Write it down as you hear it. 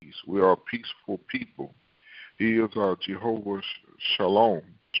We are a peaceful people. He is our Jehovah Shalom,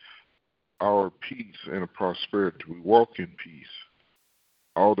 our peace and prosperity. We walk in peace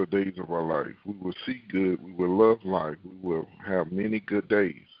all the days of our life. We will see good. We will love life. We will have many good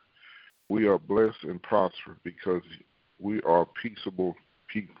days. We are blessed and prosper because we are peaceable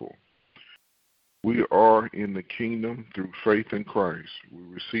people. We are in the kingdom through faith in Christ. We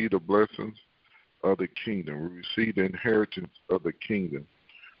receive the blessings of the kingdom. We receive the inheritance of the kingdom.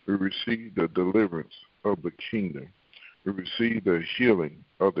 We receive the deliverance of the kingdom. We receive the healing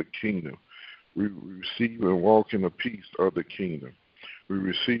of the kingdom. We receive and walk in the peace of the kingdom. We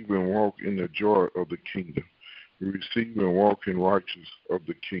receive and walk in the joy of the kingdom. We receive and walk in righteousness of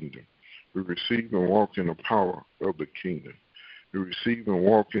the kingdom. We receive and walk in the power of the kingdom. We receive and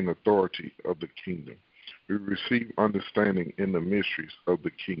walk in authority of the kingdom. We receive understanding in the mysteries of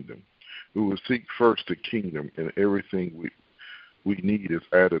the kingdom. We will seek first the kingdom, and everything we need is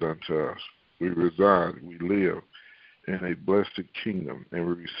added unto us. We reside, we live in a blessed kingdom, and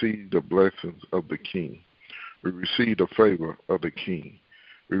we receive the blessings of the king. We receive the favor of the king.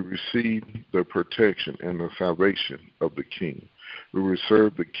 We receive the protection and the salvation of the king. We will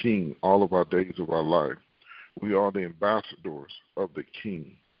serve the king all of our days of our life. We are the ambassadors of the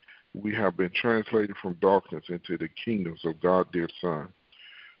king. We have been translated from darkness into the kingdoms of God, dear Son.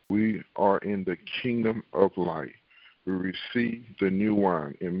 We are in the kingdom of light. We receive the new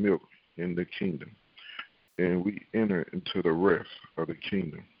wine and milk in the kingdom, and we enter into the rest of the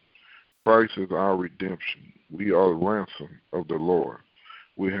kingdom. Christ is our redemption. We are the ransom of the Lord.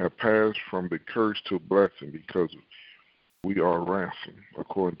 We have passed from the curse to blessing because we are ransomed,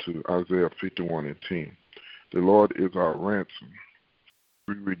 according to Isaiah 51:10. The Lord is our ransom.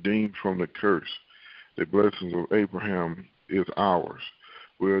 We redeemed from the curse. The blessings of Abraham is ours.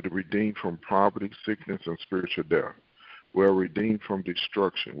 We are redeemed from poverty, sickness, and spiritual death. We are redeemed from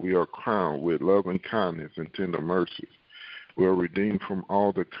destruction. We are crowned with love and kindness and tender mercies. We are redeemed from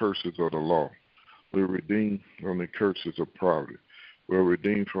all the curses of the law. We are redeemed from the curses of poverty. We are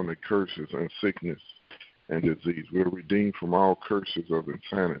redeemed from the curses and sickness and disease. We are redeemed from all curses of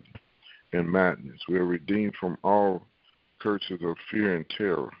insanity and madness. We are redeemed from all curses of fear and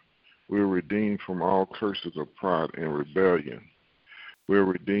terror. We are redeemed from all curses of pride and rebellion. We are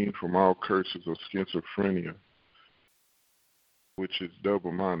redeemed from all curses of schizophrenia, which is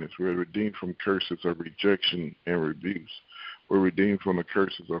double-mindedness. We are redeemed from curses of rejection and abuse. We're redeemed from the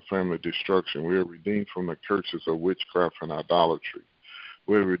curses of family destruction. We are redeemed from the curses of witchcraft and idolatry.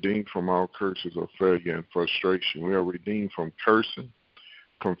 We are redeemed from all curses of failure and frustration. We are redeemed from cursing,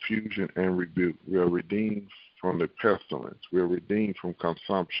 confusion, and rebuke. We are redeemed from the pestilence. We are redeemed from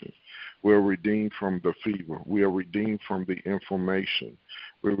consumption. We are redeemed from the fever. We are redeemed from the inflammation.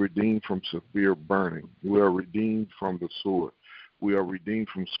 We are redeemed from severe burning. We are redeemed from the sword. We are redeemed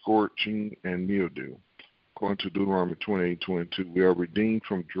from scorching and mildew. According to Deuteronomy 28:22, we are redeemed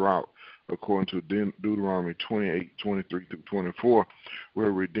from drought. According to Deuteronomy 28:23-24, we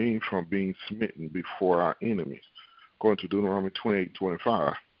are redeemed from being smitten before our enemies. According to Deuteronomy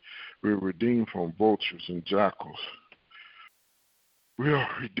 28:25, we are redeemed from vultures and jackals. We are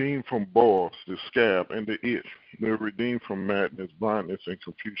redeemed from boils, the scab, and the itch. We are redeemed from madness, blindness, and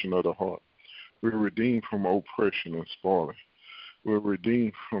confusion of the heart. We are redeemed from oppression and spoiling. We are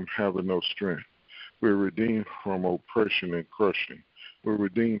redeemed from having no strength. We are redeemed from oppression and crushing. We are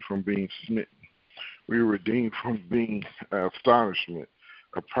redeemed from being smitten. We are redeemed from being astonishment,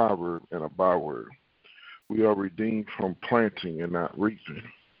 a proverb, and a byword. We are redeemed from planting and not reaping.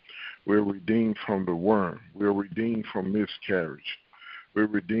 We are redeemed from the worm. We are redeemed from miscarriage. We are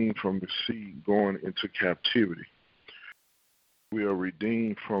redeemed from the seed going into captivity. We are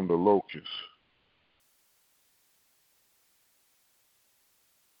redeemed from the locust.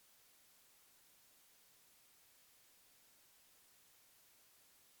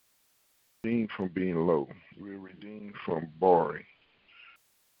 Redeemed from being low. We are redeemed from borrowing.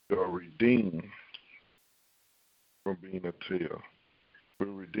 We are redeemed from being a tail. We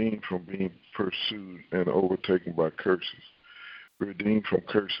are redeemed from being pursued and overtaken by curses. We are redeemed from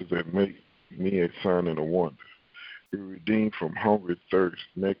curses that make me a sign and a wonder. We are redeemed from hunger, thirst,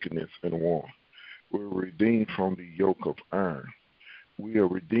 nakedness, and want. We are redeemed from the yoke of iron. We are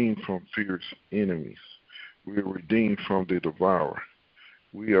redeemed from fierce enemies. We are redeemed from the devourer.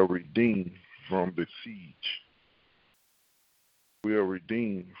 We are redeemed from the siege. We are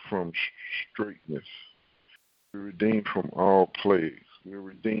redeemed from straitness. We are redeemed from all plagues. We are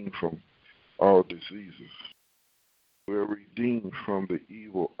redeemed from all diseases. We are redeemed from the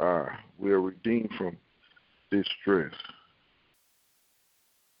evil eye. We are redeemed from distress.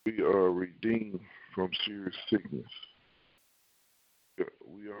 We are redeemed from serious sickness.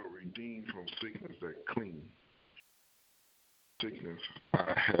 We are redeemed from sickness that cling. Sickness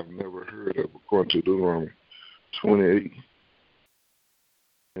I have never heard of, according to Deuteronomy 28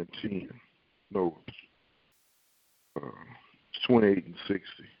 and 10. No, 28 and 60.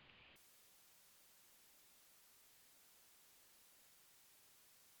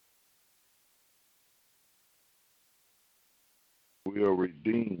 We are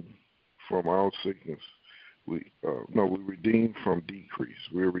redeemed from our sickness. We redeemed from decrease.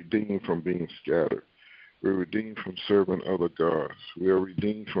 We are redeemed from being scattered. We are redeemed from serving other gods. We are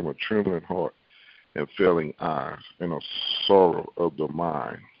redeemed from a trembling heart and failing eyes and a sorrow of the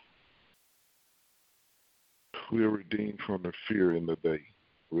mind. We are redeemed from the fear in the day.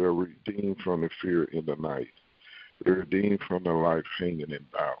 We are redeemed from the fear in the night. We are redeemed from the life hanging in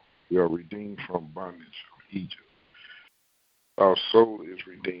doubt. We are redeemed from bondage from Egypt. Our soul is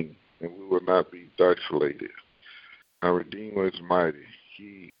redeemed, and we will not be isolated. Our Redeemer is mighty.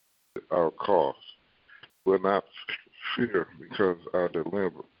 He is our cause. We will not fear because our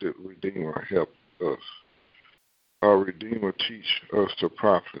Redeemer helped us. Our Redeemer teach us to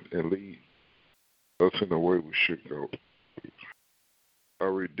profit and lead us in the way we should go.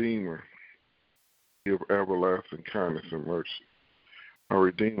 Our Redeemer give everlasting kindness and mercy. Our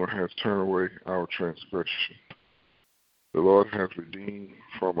Redeemer has turned away our transgression. The Lord has redeemed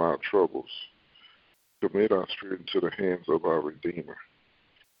from our troubles. Commit our spirit into the hands of our Redeemer.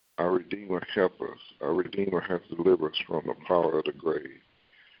 Our Redeemer help us. Our Redeemer has delivered us from the power of the grave.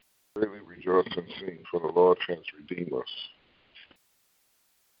 Greatly rejoice and sing, for the Lord has redeemed us.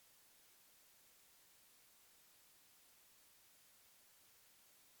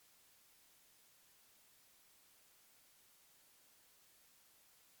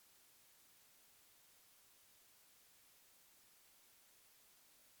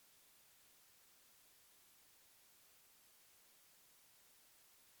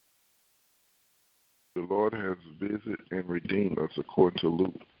 The Lord has visited and redeemed us, according to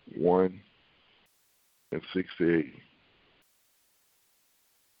Luke 1 and 68.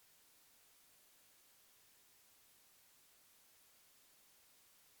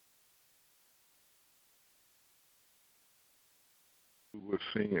 We will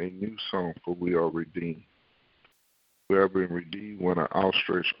sing a new song, for we are redeemed. We have been redeemed with an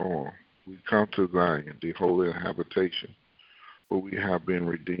outstretched arm. We come to Zion, the holy habitation, for we have been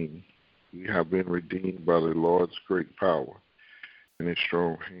redeemed. We have been redeemed by the Lord's great power and his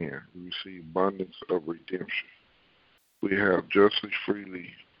strong hand. We receive abundance of redemption. We have justly freely,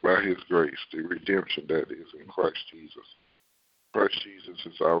 by his grace, the redemption that is in Christ Jesus. Christ Jesus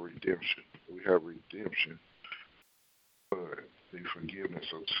is our redemption. We have redemption, but the forgiveness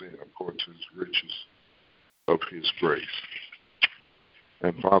of sin according to his riches of his grace.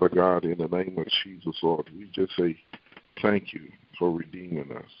 And Father God, in the name of Jesus, Lord, we just say thank you for redeeming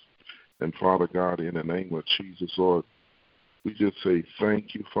us. And Father God, in the name of Jesus, Lord, we just say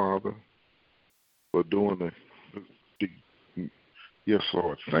thank you, Father, for doing yes,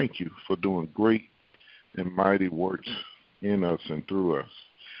 Lord, thank you for doing great and mighty works in us and through us.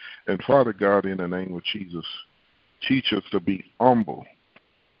 And Father God, in the name of Jesus, teach us to be humble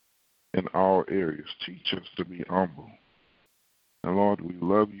in all areas. Teach us to be humble. And Lord, we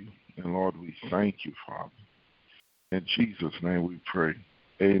love you. And Lord, we thank you, Father. In Jesus' name we pray.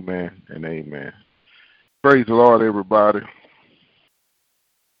 Amen and amen. Praise the Lord, everybody.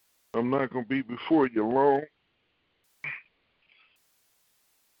 I'm not going to be before you long,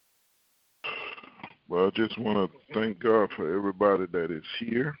 but I just want to thank God for everybody that is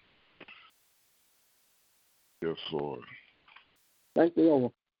here. Yes, Lord. Thank you,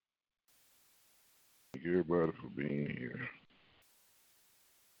 Lord. Thank everybody for being here.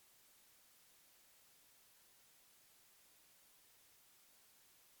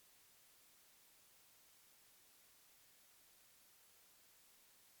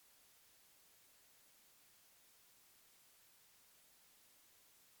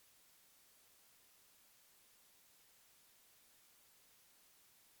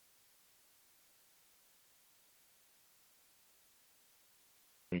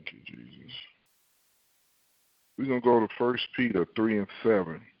 Thank you, Jesus. We're going to go to 1 Peter 3 and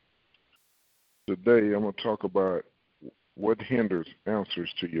 7. Today, I'm going to talk about what hinders answers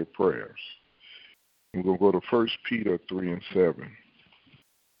to your prayers. We're going to go to 1 Peter 3 and 7.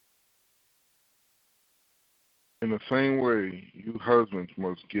 In the same way, you husbands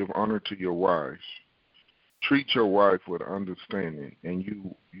must give honor to your wives. Treat your wife with understanding, and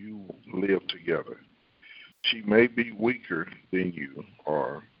you live together. She may be weaker than you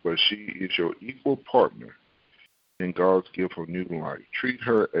are, but she is your equal partner in God's gift of new life. Treat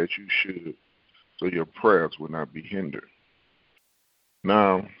her as you should, so your prayers will not be hindered.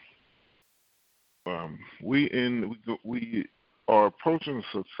 Now, we are approaching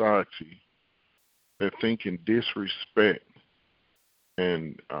a society that thinking disrespect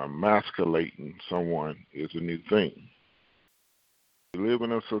and emasculating someone is a new thing. We live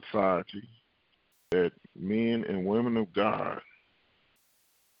in a society that men and women of God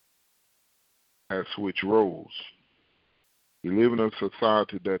have switched roles. We live in a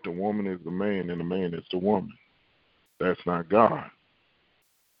society that the woman is the man and the man is the woman. That's not God.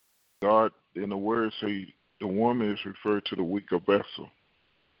 God, in the word, say the woman is referred to the weaker vessel.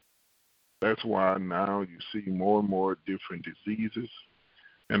 That's why now you see more and more different diseases,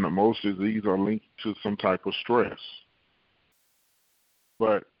 and most diseases are linked to some type of stress.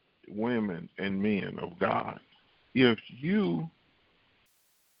 But women and men of God, if you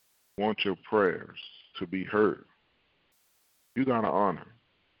want your prayers to be heard, you got to honor.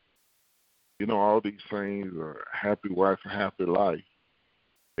 You know, all these things are happy wife and happy life.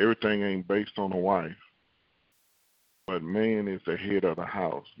 Everything ain't based on a wife. But man is the head of the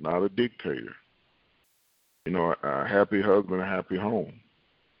house, not a dictator. You know, a happy husband, a happy home.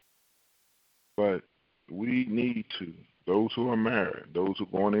 But we need to, those who are married, those who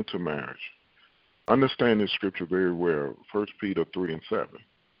are going into marriage, understand this scripture very well, 1 Peter 3:7.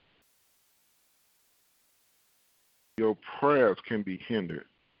 Your prayers can be hindered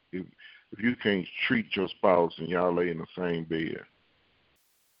if you can't treat your spouse and y'all lay in the same bed.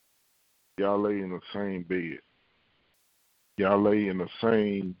 Y'all lay in the same bed. Y'all lay in the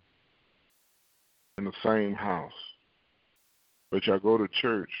same house. But y'all go to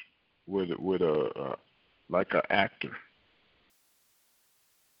church with a like an actor.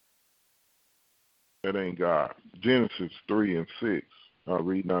 That ain't God. Genesis 3:6. I'll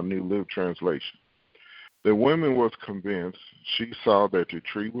read our New Living Translation. The woman was convinced. She saw that the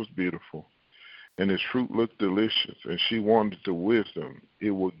tree was beautiful and its fruit looked delicious, and she wanted the wisdom it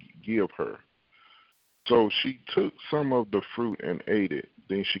would give her. So she took some of the fruit and ate it.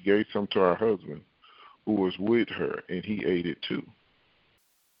 Then she gave some to her husband, who was with her, and he ate it too.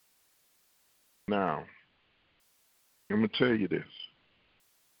 Now, I'm going to tell you this.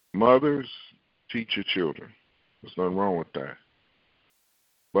 Mothers, teach your children. There's nothing wrong with that.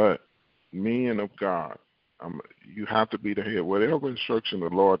 But men of God, you have to be the head. Whatever instruction the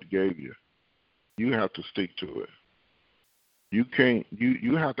Lord gave you, you have to stick to it. You can't.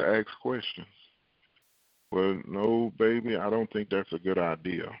 You have to ask questions. Well, no, baby, I don't think that's a good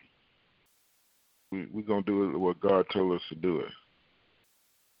idea. We're going to do it what God told us to do it.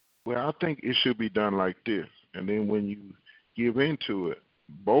 Well, I think it should be done like this. And then when you give into it,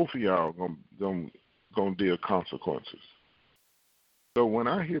 both of y'all gonna deal consequences. So when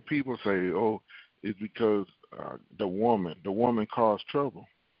I hear people say, "Oh, it's because the woman caused trouble,"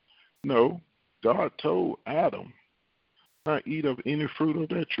 no, God told Adam not eat of any fruit of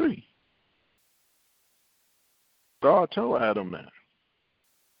that tree. God told Adam that.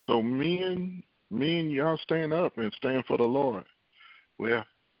 So men, y'all stand up and stand for the Lord. Well,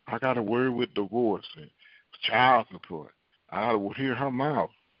 I got to worry with divorce and child support. I got to hear her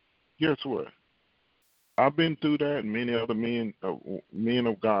mouth. Guess what? I've been through that, and many other men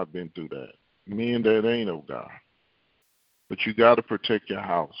of God been through that. Men that ain't of God. But you got to protect your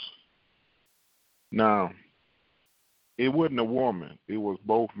house. Now, it wasn't a woman. It was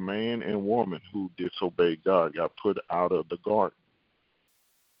both man and woman who disobeyed God, got put out of the garden.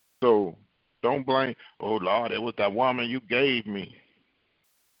 So don't blame, oh, Lord, it was that woman you gave me.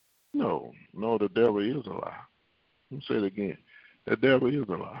 No, the devil is a lie. Let me say it again. The devil is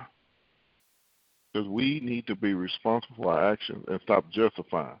a lie. Because we need to be responsible for our actions and stop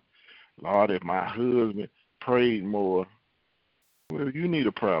justifying. Lord, if my husband prayed more, well, you need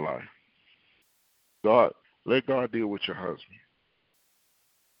a prayer life. Let God deal with your husband.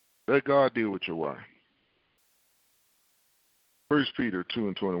 Let God deal with your wife. 1 Peter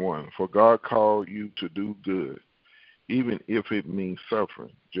 2:21. For God called you to do good, even if it means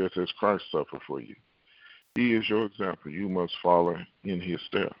suffering, just as Christ suffered for you. He is your example. You must follow in his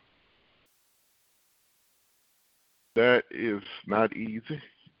steps. That is not easy.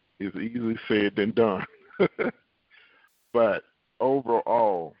 It's easily said than done. But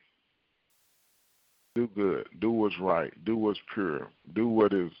overall, do good. Do what's right. Do what's pure. Do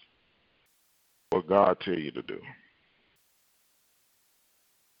what God tell you to do.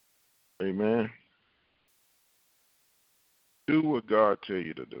 Amen. Do what God tell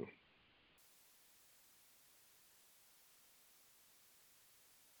you to do.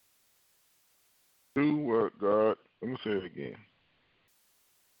 Do what God, let me say it again.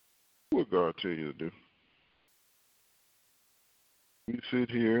 Do what God tell you to do. You sit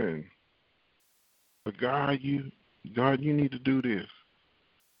here and, but God, you need to do this.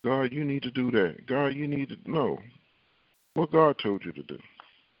 God, you need to do that. God, you need to know what God told you to do.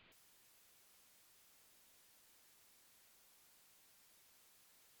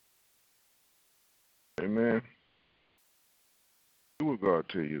 Amen. Do what God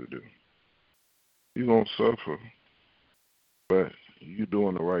tell you to do. You're going to suffer, but you're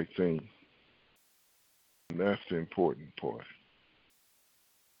doing the right thing. And that's the important part.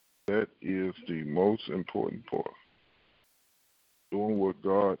 That is the most important part. Doing what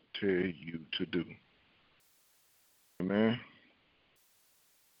God tell you to do. Amen.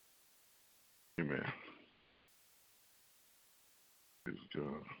 Amen. Praise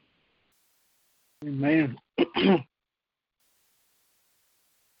God. Amen.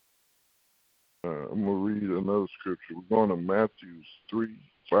 I'm going to read another scripture. We're going to Matthew 3,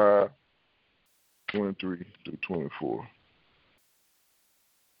 5, 23 through 24.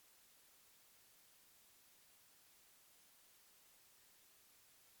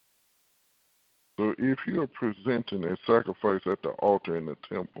 So if you are presenting a sacrifice at the altar in the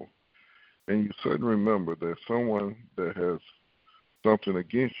temple, and you suddenly remember that someone that has something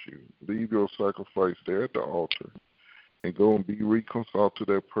against you, leave your sacrifice there at the altar and go and be reconciled to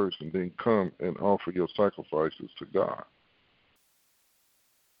that person, then come and offer your sacrifices to God.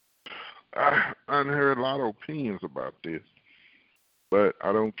 I heard a lot of opinions about this, but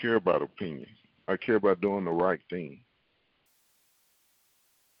I don't care about opinions. I care about doing the right thing.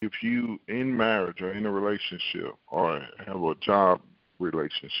 If you in marriage or in a relationship or have a job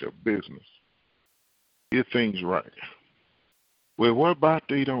relationship, business, get things right. Well, what about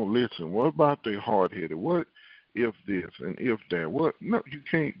they don't listen? What about they hard-headed? What if this and if that? What? No, you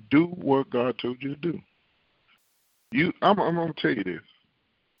can't do what God told you to do. I'm going to tell you this.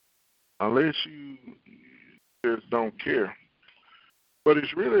 Unless you just don't care. But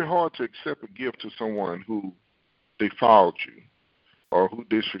it's really hard to accept a gift to someone who defiled you or who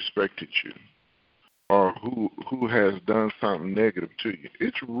disrespected you or who has done something negative to you.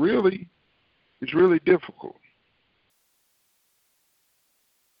 It's really difficult.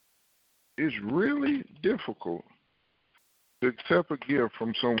 It's really difficult to accept a gift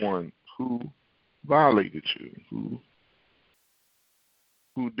from someone who violated you, who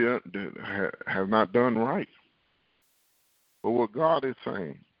have not done right. But what God is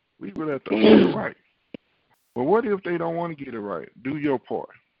saying, we will have to get it right. But what if they don't want to get it right? Do your part.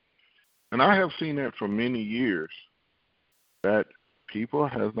 And I have seen that for many years, that people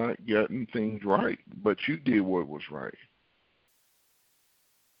have not gotten things right, but you did what was right.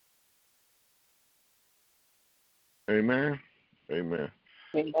 Amen? Amen.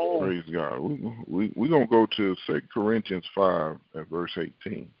 Amen. Praise God. We're going to go to 2 Corinthians 5 at verse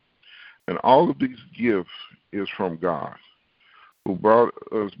 18. And all of these gifts is from God, who brought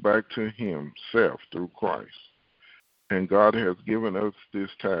us back to himself through Christ. And God has given us this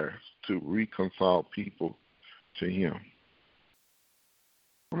task to reconcile people to him.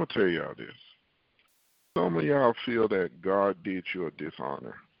 I'm going to tell y'all this. Some of y'all feel that God did you a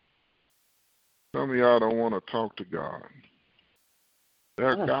dishonor. Some of y'all don't want to talk to God.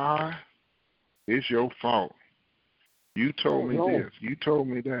 That God, it's your fault. You told me this. You told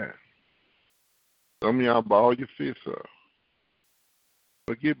me that. Some of y'all ball your fists up.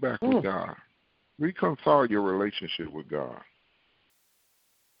 But get back with God. Reconcile your relationship with God.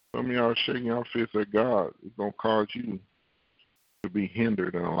 Some of y'all shaking your fists at God. It's going to cause you to be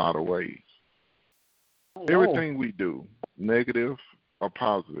hindered in a lot of ways. Everything we do, negative or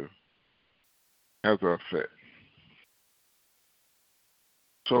positive, has an effect.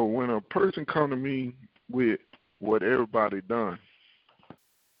 So when a person come to me with what everybody done,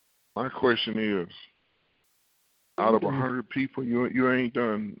 my question is, out of 100 people, you ain't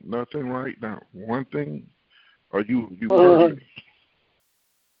done nothing right now. One thing, or you perfect.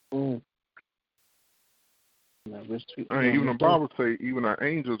 Even the Bible say even our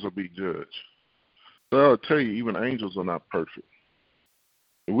angels will be judged. So I'll tell you, even angels are not perfect.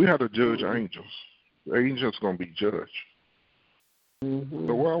 We have to judge angels. The angels going to be judged. So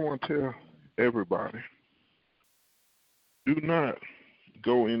what I want to tell everybody, do not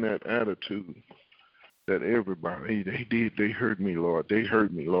go in that attitude that everybody, they hurt me, Lord. They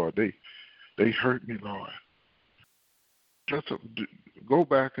hurt me, Lord. They hurt me, Lord. Just go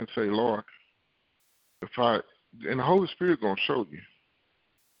back and say, Lord, and the Holy Spirit going to show you.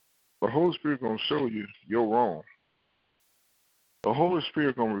 The Holy Spirit going to show you you're wrong. The Holy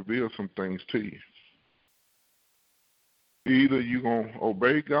Spirit going to reveal some things to you. Either you're going to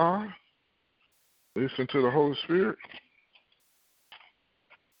obey God, listen to the Holy Spirit,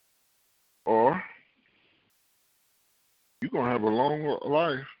 or you're going to have a long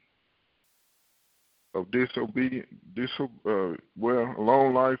life of disobedience, a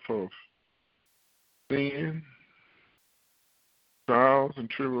long life of sin, trials, and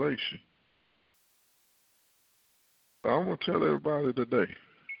tribulation. So I'm going to tell everybody today,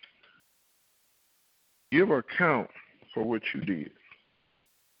 give account for what you did.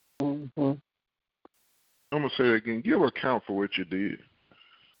 Mm-hmm. I'm going to say it again, give account for what you did.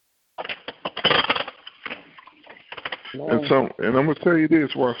 And I'm going to tell you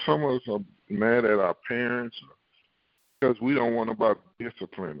this, why some of us are mad at our parents, because we don't want nobody to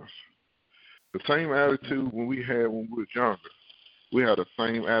discipline us. The same attitude when we had when we was younger, we have the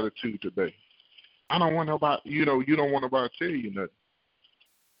same attitude today. I don't want nobody, you don't want nobody to tell you nothing.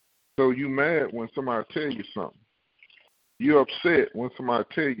 So you mad when somebody tell you something. You're upset when somebody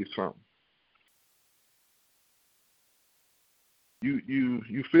tell you something.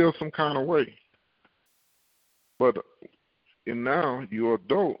 You feel some kind of way. But now you're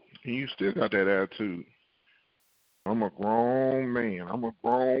adult and you still got that attitude. I'm a grown man. I'm a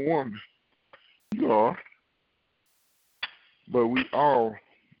grown woman. You are. But we all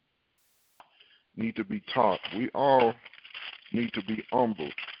need to be taught. We all need to be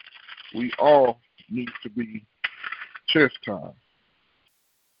humbled. We all need to be chastised.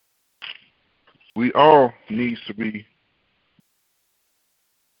 We all need to be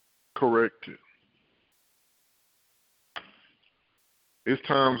corrected. It's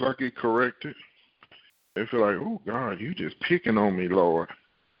times I get corrected. They feel like, oh, God, you just picking on me, Lord.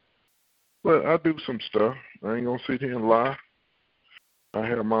 But I do some stuff. I ain't going to sit here and lie. I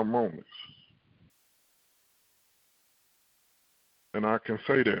have my moments. And I can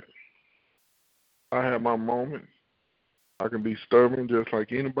say that. I have my moments. I can be stubborn just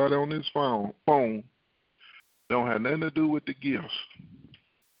like anybody on this phone. Don't have nothing to do with the gifts.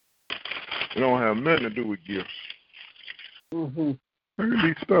 It don't have nothing to do with gifts. Mm-hmm. I can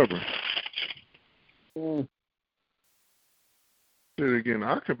be stubborn. Mm. Say it again,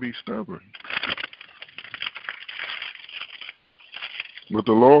 I can be stubborn. But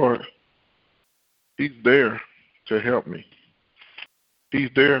the Lord, He's there to help me. He's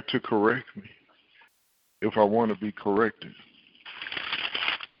there to correct me if I want to be corrected.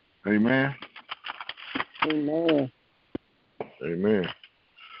 Amen? Amen. Amen.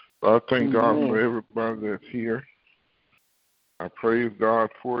 I thank God for everybody that's here. I praise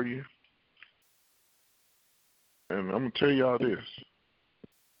God for you. And I'm going to tell y'all this.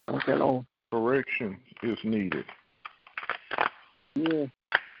 Okay, Lord. Correction is needed. Yeah.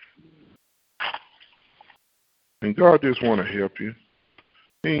 And God just want to help you.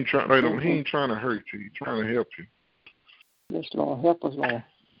 He ain't trying to hurt you. He's trying to help you. Yes, Lord. Help us, Lord.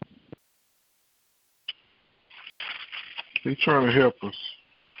 He's trying to help us.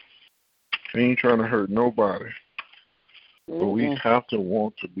 He ain't trying to hurt nobody. But we have to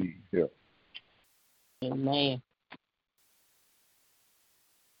want to be helped. Amen.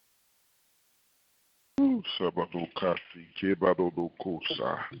 Yes,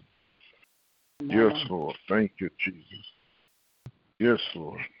 Lord. Thank you, Jesus. Yes,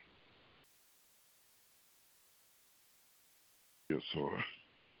 Lord. Yes, Lord.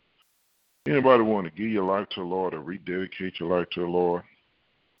 Anybody want to give your life to the Lord or rededicate your life to the Lord?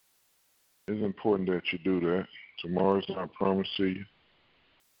 It's important that you do that. Tomorrow's not promised to you.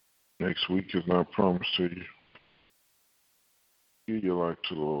 Next week is not promised to you. Give your life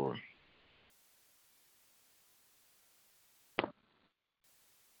to the Lord.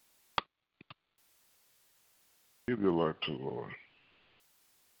 Give your life to the Lord.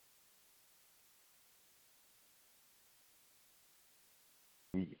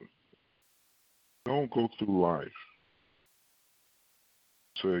 Don't go through life.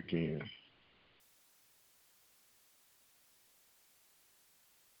 Say again.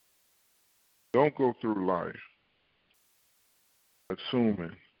 Don't go through life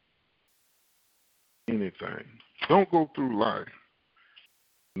assuming anything. Don't go through life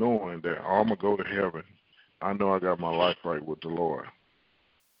knowing that I'm going to go to heaven. I know I got my life right with the Lord.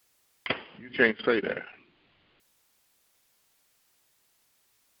 You can't say that.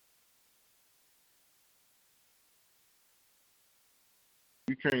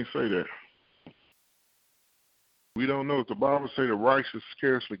 You can't say that. We don't know. The Bible says the righteous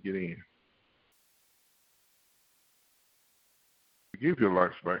scarcely get in. Give your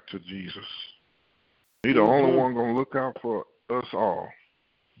life back to Jesus. He's the only one going to look out for us all.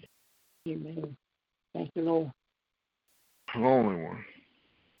 Amen. Thank you, Lord. The only one.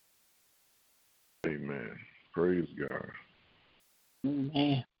 Amen. Praise God.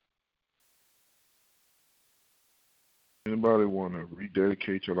 Amen. Anybody want to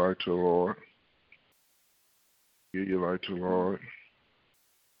rededicate your life to the Lord? Give your life to the Lord.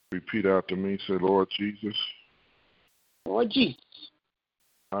 Repeat after me. Say, Lord Jesus, Lord Jesus,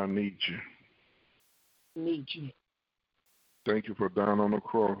 I need you. need you. Thank you for dying on the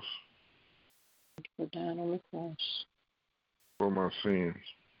cross For dying on the cross. for my sins.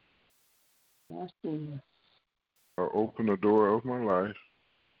 My sins. I open the door of my life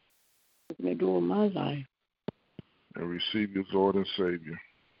Open the door of my life. and receive you as Lord and Savior.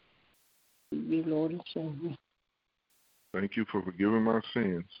 Be Lord and Savior. Thank you for forgiving my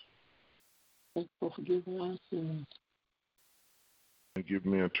sins Thank you for forgiving our sins. and give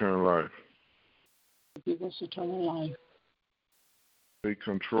me eternal life. Give us eternal life. Take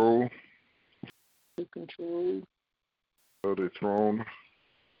control Take control of the throne of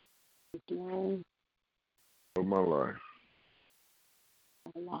the throne of my life.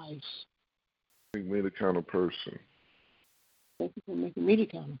 of our lives. Make me the kind of person Thank you for making me the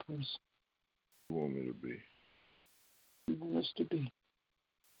kind of person you want me to be. you want us to be.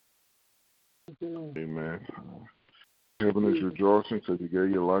 Thank you, Lord. Amen. Heaven is rejoicing because you gave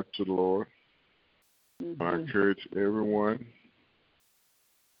your life to the Lord. Mm-hmm. I encourage everyone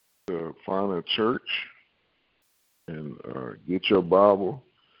to find a church and get your Bible.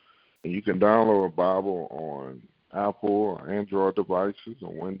 And you can download a Bible on Apple or Android devices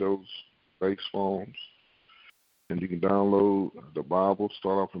or Windows-based phones. And you can download the Bible,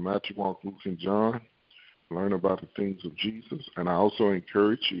 start off in Matthew, Mark, Luke, and John, learn about the things of Jesus. And I also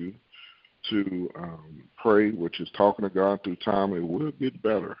encourage you to pray, which is talking to God through time. It will get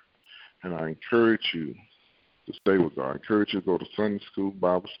better. And I encourage you to stay with God. I encourage you to go to Sunday school,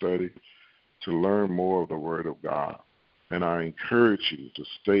 Bible study, to learn more of the Word of God. And I encourage you to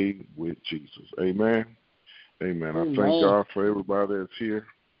stay with Jesus. Amen. Amen. I thank God for everybody that's here.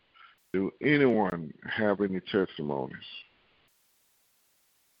 Do anyone have any testimonies?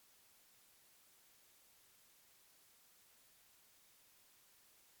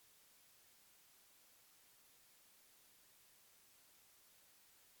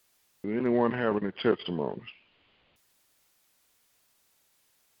 Do anyone have any testimonies?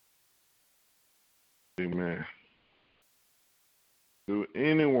 Amen. Do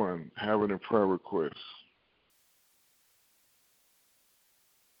anyone have any prayer requests?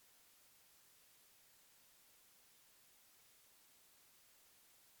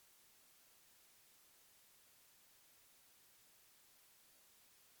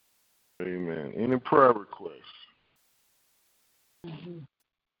 Amen. Any prayer requests? Mm-hmm.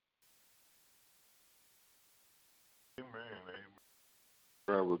 Amen.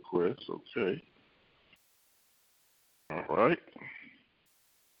 Prayer requests. Okay. All right.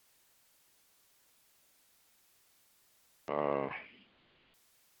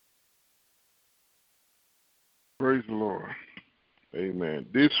 Praise the Lord. Amen.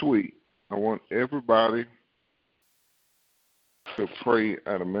 This week, I want everybody to pray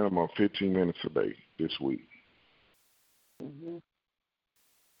at a minimum of 15 minutes a day this week. Mm-hmm.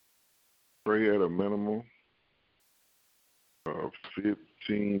 Pray at a minimum of 15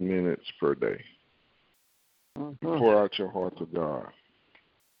 minutes per day. Mm-hmm. Pour out your heart to God.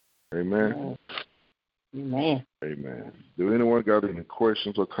 Amen. Amen. Amen. Do anyone got any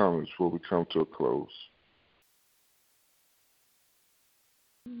questions or comments before we come to a close?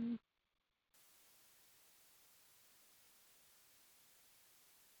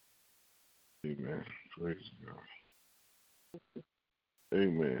 Amen. Praise God.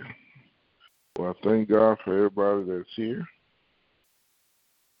 Amen. Well, I thank God for everybody that's here.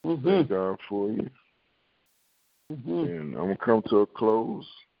 Mm-hmm. Thank God for you. Mm-hmm. And I'm going to come to a close.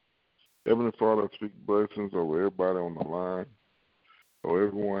 Heavenly Father, I speak blessings over everybody on the line, or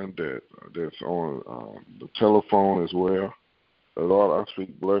everyone that's on the telephone as well. Lord, I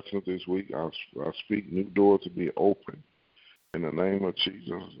speak blessings this week. I speak new doors to be open. In the name of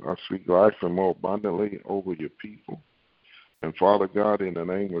Jesus, I speak life and more abundantly over your people. And Father God, in the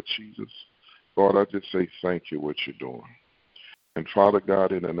name of Jesus, Lord, I just say thank you what you're doing. And Father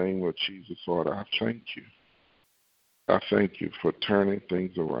God, in the name of Jesus, Lord, I thank you. I thank you for turning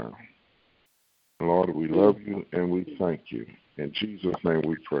things around. Lord, we love you and we thank you. In Jesus' name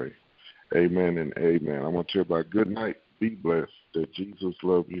we pray. Amen and amen. I want to tell everybody good night. Be blessed that Jesus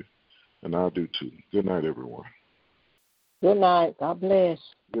loves you, and I do too. Good night, everyone. Good night. God bless.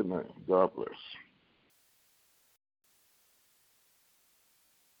 Good night. God bless.